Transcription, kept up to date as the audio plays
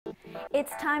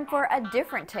It's time for a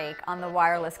different take on the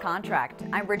wireless contract.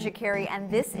 I'm Bridget Carey, and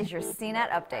this is your CNET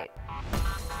update.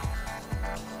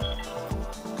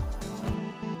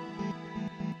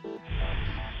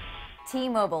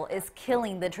 T-Mobile is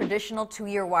killing the traditional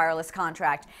 2-year wireless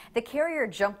contract. The carrier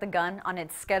jumped the gun on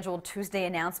its scheduled Tuesday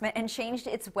announcement and changed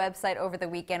its website over the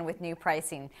weekend with new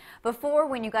pricing. Before,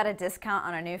 when you got a discount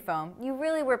on a new phone, you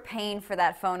really were paying for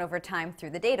that phone over time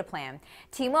through the data plan.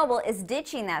 T-Mobile is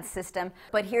ditching that system,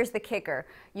 but here's the kicker.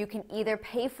 You can either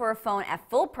pay for a phone at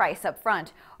full price up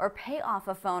front or pay off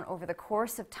a phone over the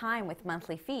course of time with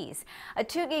monthly fees. A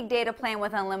 2-gig data plan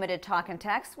with unlimited talk and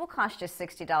text will cost you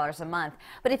 $60 a month.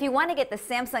 But if you want to get the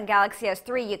Samsung Galaxy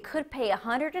S3, you could pay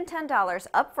 $110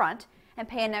 up front and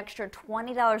pay an extra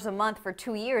 $20 a month for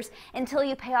 2 years until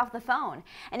you pay off the phone.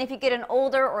 And if you get an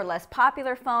older or less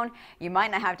popular phone, you might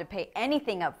not have to pay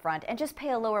anything up front and just pay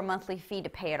a lower monthly fee to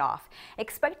pay it off.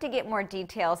 Expect to get more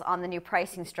details on the new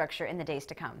pricing structure in the days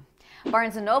to come.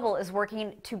 Barnes & Noble is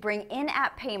working to bring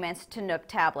in-app payments to Nook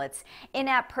tablets.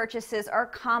 In-app purchases are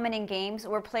common in games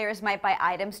where players might buy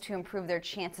items to improve their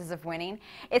chances of winning.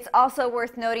 It's also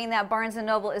worth noting that Barnes &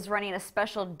 Noble is running a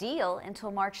special deal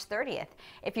until March 30th.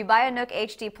 If you buy a Nook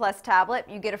HD Plus tablet,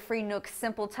 you get a free Nook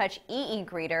Simple Touch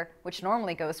e-ink reader, which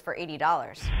normally goes for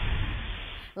 $80.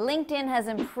 LinkedIn has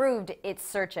improved its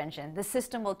search engine. The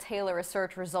system will tailor a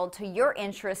search result to your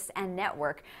interests and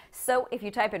network. So if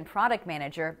you type in product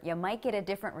manager, you might get a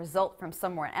different result from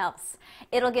somewhere else.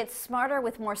 It'll get smarter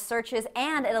with more searches,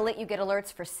 and it'll let you get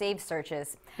alerts for saved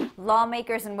searches.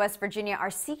 Lawmakers in West Virginia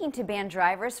are seeking to ban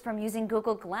drivers from using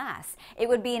Google Glass. It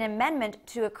would be an amendment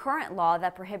to a current law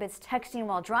that prohibits texting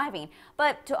while driving,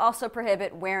 but to also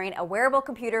prohibit wearing a wearable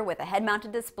computer with a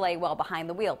head-mounted display while behind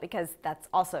the wheel, because that's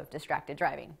also distracted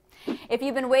driving. If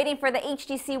you've been waiting for the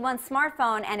HTC One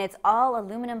smartphone and its all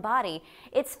aluminum body,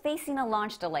 it's facing a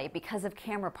launch delay because of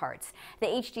camera parts. The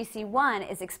HTC One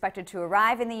is expected to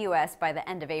arrive in the U.S. by the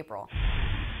end of April.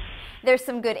 There's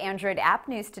some good Android app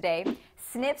news today.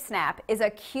 SnipSnap is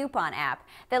a coupon app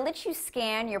that lets you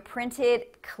scan your printed,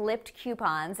 clipped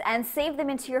coupons and save them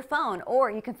into your phone,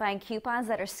 or you can find coupons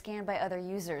that are scanned by other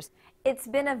users. It's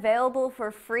been available for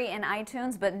free in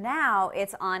iTunes, but now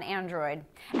it's on Android.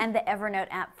 And the Evernote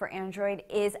app for Android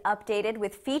is updated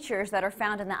with features that are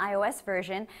found in the iOS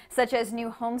version, such as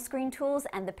new home screen tools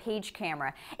and the page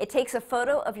camera. It takes a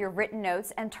photo of your written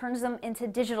notes and turns them into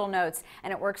digital notes,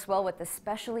 and it works well with the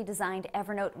specially designed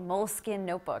Evernote Moleskine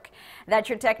notebook. That's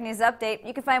your Tech News Update.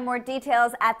 You can find more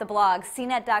details at the blog,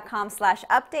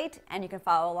 cnet.com/update, and you can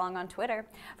follow along on Twitter.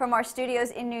 From our studios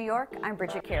in New York, I'm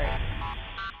Bridget Carey.